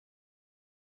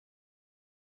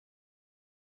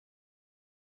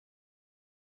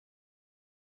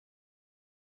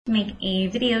to make a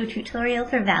video tutorial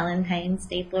for Valentine's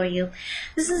Day for you.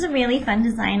 This is a really fun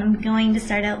design. I'm going to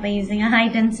start out by using a high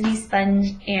density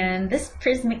sponge and this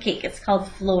Prismic cake. It's called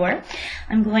Floor.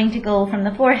 I'm going to go from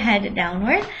the forehead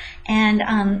downward, and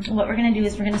what we're going to do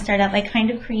is we're going to start out by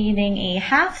kind of creating a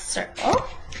half circle.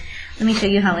 Let me show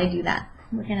you how I do that.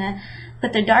 We're going to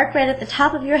put the dark red at the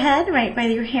top of your head, right by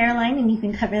your hairline, and you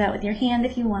can cover that with your hand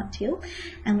if you want to.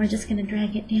 And we're just going to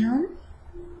drag it down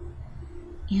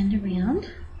and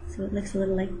around so it looks a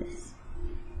little like this.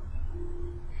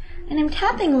 And I'm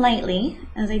tapping lightly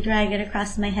as I drag it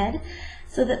across my head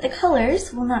so that the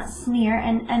colors will not smear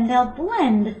and they'll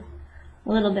blend a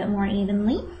little bit more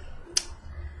evenly.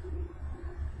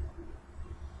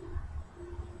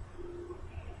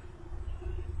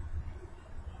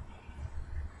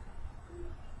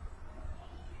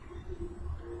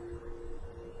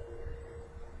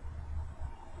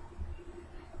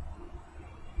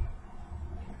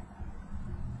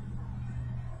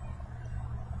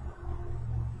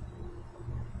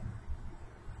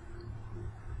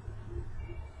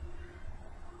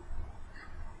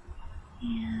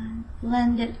 And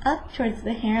blend it up towards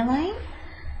the hairline.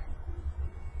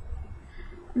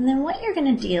 And then what you're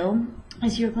going to do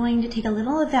is you're going to take a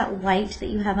little of that white that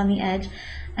you have on the edge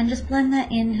and just blend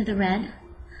that into the red,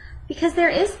 because there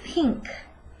is pink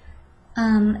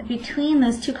between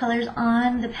those two colors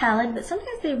on the palette, but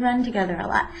sometimes they run together a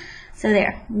lot. So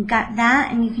there, you've got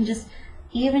that, and you can just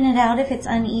even it out if it's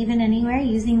uneven anywhere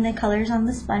using the colors on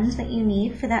the sponge that you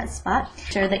need for that spot. Make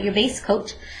sure that your base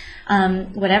coat,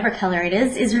 whatever color it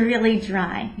is really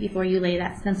dry before you lay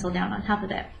that stencil down on top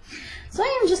of it. So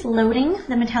I am just loading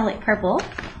the metallic purple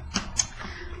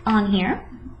on here,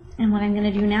 and what I'm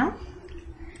going to do now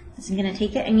is I'm going to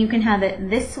take it, and you can have it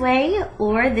this way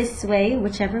or this way,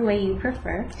 whichever way you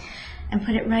prefer, and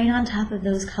put it right on top of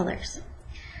those colors.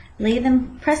 Lay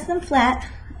them, press them flat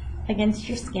against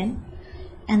your skin,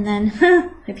 and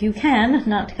then, if you can,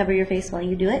 not to cover your face while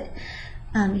you do it,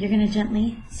 you're going to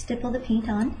gently stipple the paint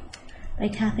on by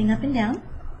tapping up and down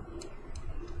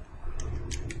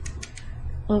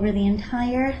over the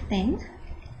entire thing.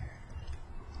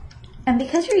 And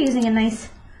because you're using a nice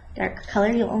dark color,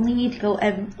 you'll only need to go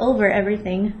over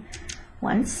everything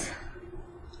once.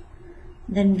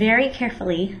 Then very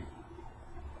carefully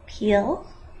peel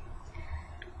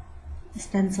the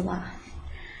stencil off.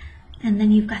 And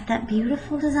then you've got that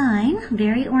beautiful design,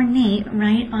 very ornate,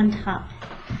 right on top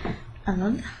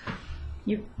of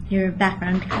your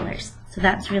background colors. So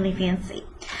that's really fancy.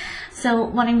 So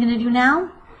what I'm going to do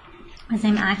now is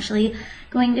I'm actually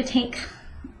going to take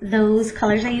those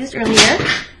colors I used earlier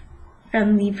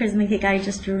from the Prismic cake I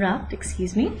just dropped,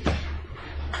 excuse me,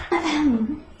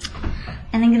 and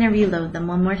I'm going to reload them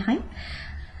one more time.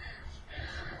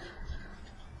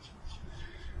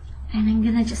 And I'm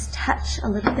going to just touch a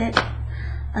little bit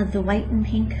of the white and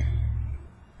pink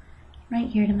right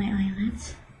here to my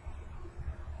eyelids,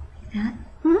 like that.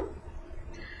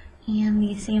 And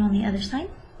the same on the other side.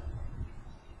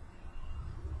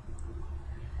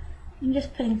 I'm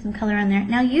just putting some color on there.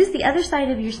 Now use the other side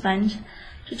of your sponge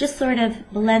to just sort of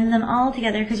blend them all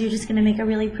together, because you're just going to make a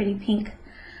really pretty pink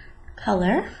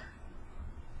color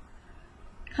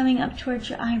coming up towards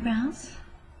your eyebrows.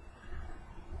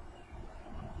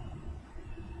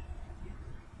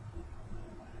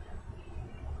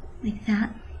 Like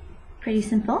that. Pretty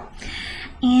simple.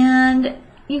 And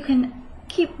you can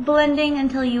keep blending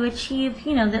until you achieve,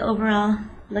 you know, the overall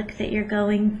look that you're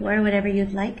going for, whatever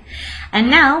you'd like.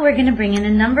 And now we're going to bring in a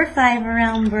number 5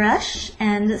 round brush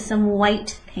and some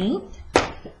white paint.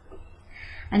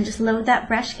 And just load that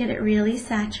brush, get it really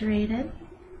saturated.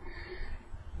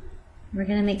 We're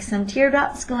going to make some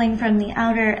teardrops going from the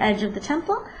outer edge of the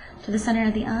temple to the center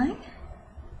of the eye.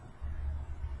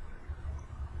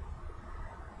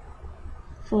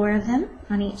 4 of them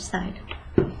on each side.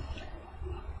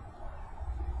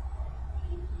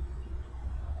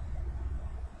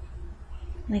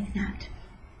 Like that.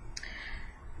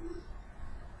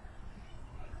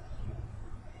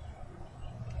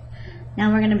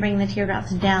 Now we're going to bring the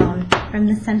teardrops down from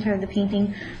the center of the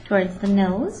painting towards the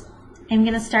nose. I'm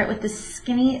going to start with the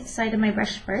skinny side of my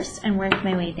brush first and work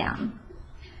my way down.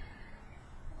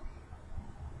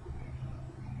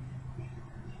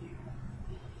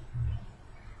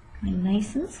 Going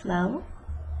nice and slow.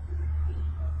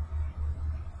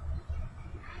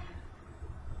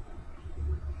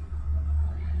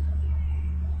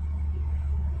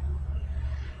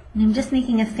 And I'm just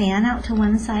making a fan out to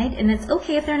one side, and it's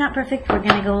okay if they're not perfect. We're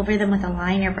going to go over them with a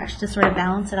liner brush to sort of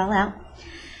balance it all out.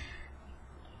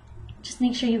 Just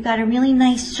make sure you've got a really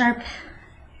nice sharp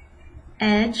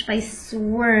edge by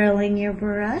swirling your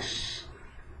brush.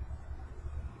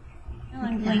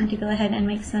 I'm going to go ahead and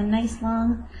make some nice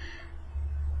long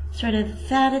sort of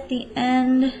fat at the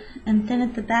end and thin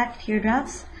at the back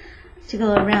teardrops to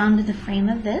go around the frame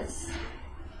of this.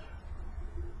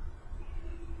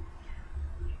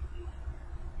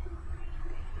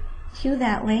 Two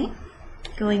that way,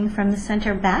 going from the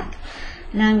center back.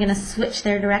 Now I'm going to switch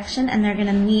their direction and they're going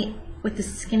to meet with the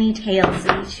skinny tails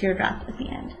of each teardrop at the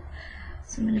end.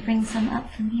 So I'm going to bring some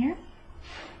up from here.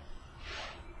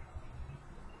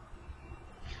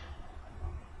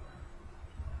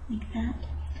 Like that.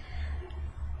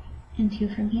 And two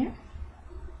from here.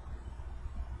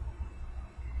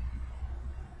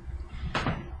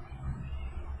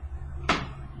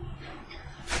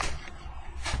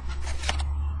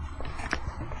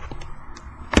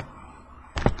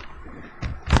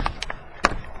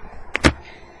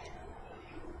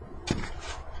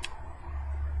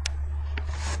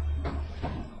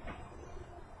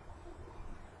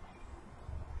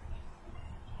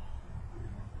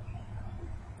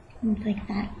 Like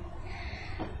that.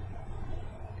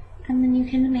 And then you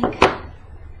can make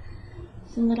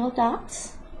some little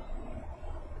dots.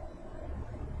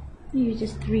 Maybe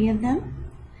just 3 of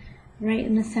them right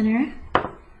in the center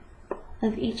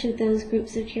of each of those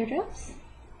groups of teardrops.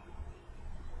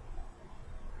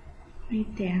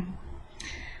 Right there.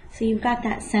 So you've got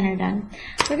that center done.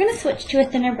 We're going to switch to a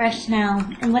thinner brush now,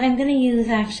 and what I'm going to use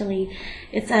actually,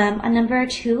 it's a number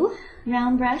 2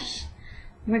 round brush.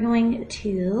 We're going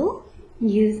to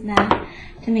use that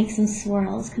to make some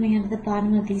swirls coming out of the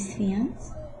bottom of these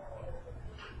fans.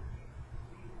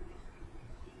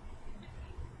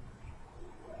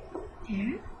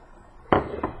 There.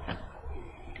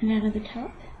 And out of the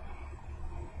top.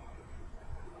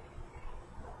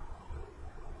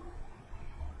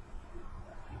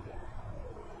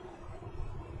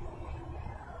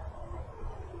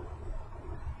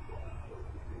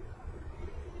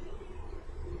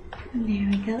 And there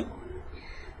we go.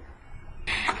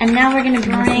 And now we're going to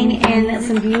bring in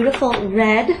some beautiful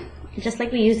red, just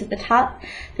like we used at the top.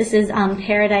 This is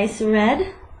Paradise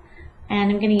Red.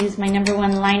 And I'm going to use my number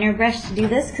 1 liner brush to do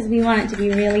this because we want it to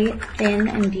be really thin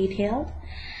and detailed.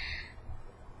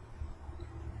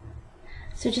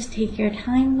 So just take your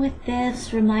time with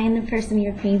this. Remind the person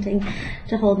you're painting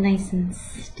to hold nice and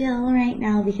still right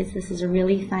now because this is a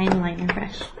really fine liner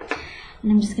brush.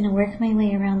 And I'm just going to work my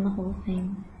way around the whole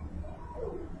thing.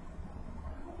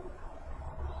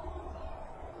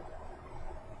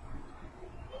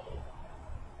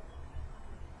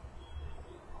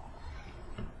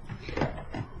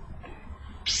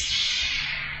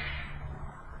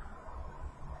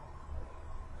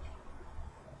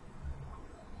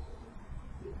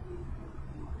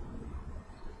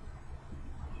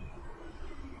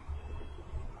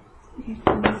 Here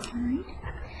from the side.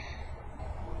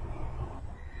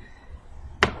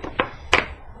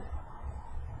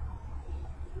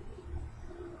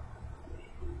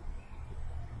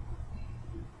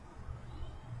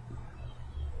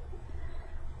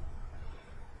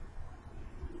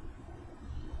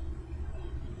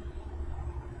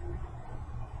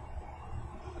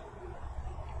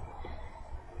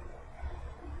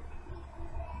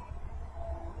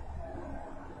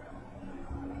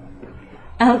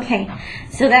 Okay,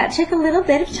 so that took a little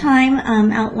bit of time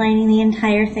outlining the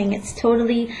entire thing. It's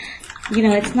totally, you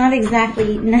know, it's not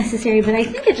exactly necessary, but I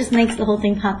think it just makes the whole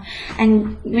thing pop.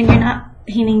 And when you're not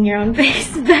painting your own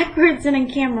face backwards in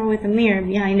a camera with a mirror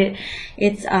behind it,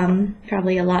 it's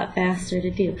probably a lot faster to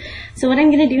do. So what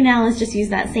I'm going to do now is just use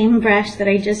that same brush that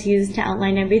I just used to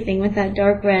outline everything with that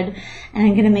dark red, and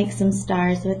I'm going to make some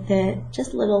stars with it,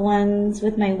 just little ones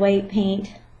with my white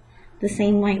paint, the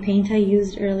same white paint I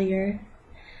used earlier.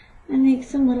 And make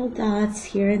some little dots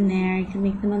here and there. You can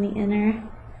make them on the inner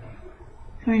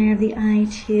corner of the eye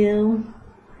too.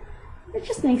 It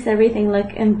just makes everything look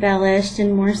embellished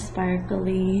and more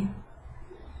sparkly,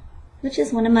 which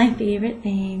is one of my favorite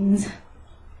things.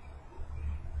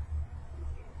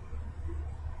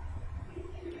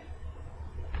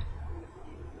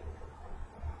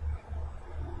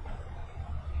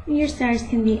 Your stars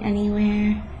can be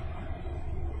anywhere.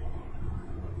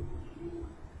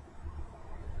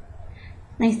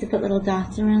 Nice to put little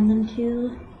dots around them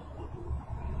too.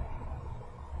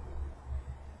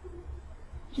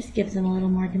 Just gives them a little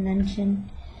more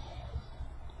dimension.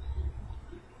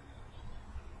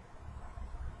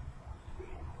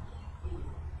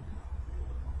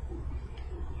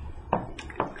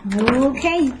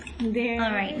 Okay, there.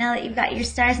 All right, now that you've got your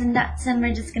stars and dots, and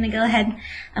we're just gonna go ahead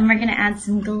and we're gonna add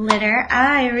some glitter.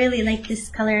 I really like this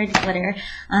colored glitter.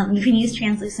 You can use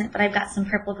translucent, but I've got some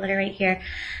purple glitter right here,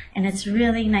 and it's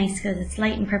really nice because it's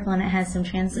light and purple and it has some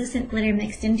translucent glitter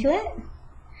mixed into it.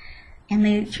 And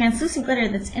the translucent glitter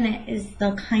that's in it is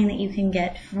the kind that you can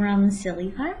get from Silly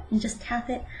Farm. And just tap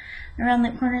it around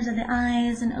the corners of the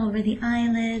eyes and over the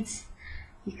eyelids.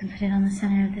 You can put it on the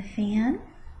center of the fan.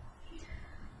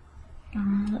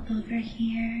 All over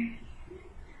here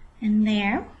and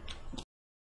there.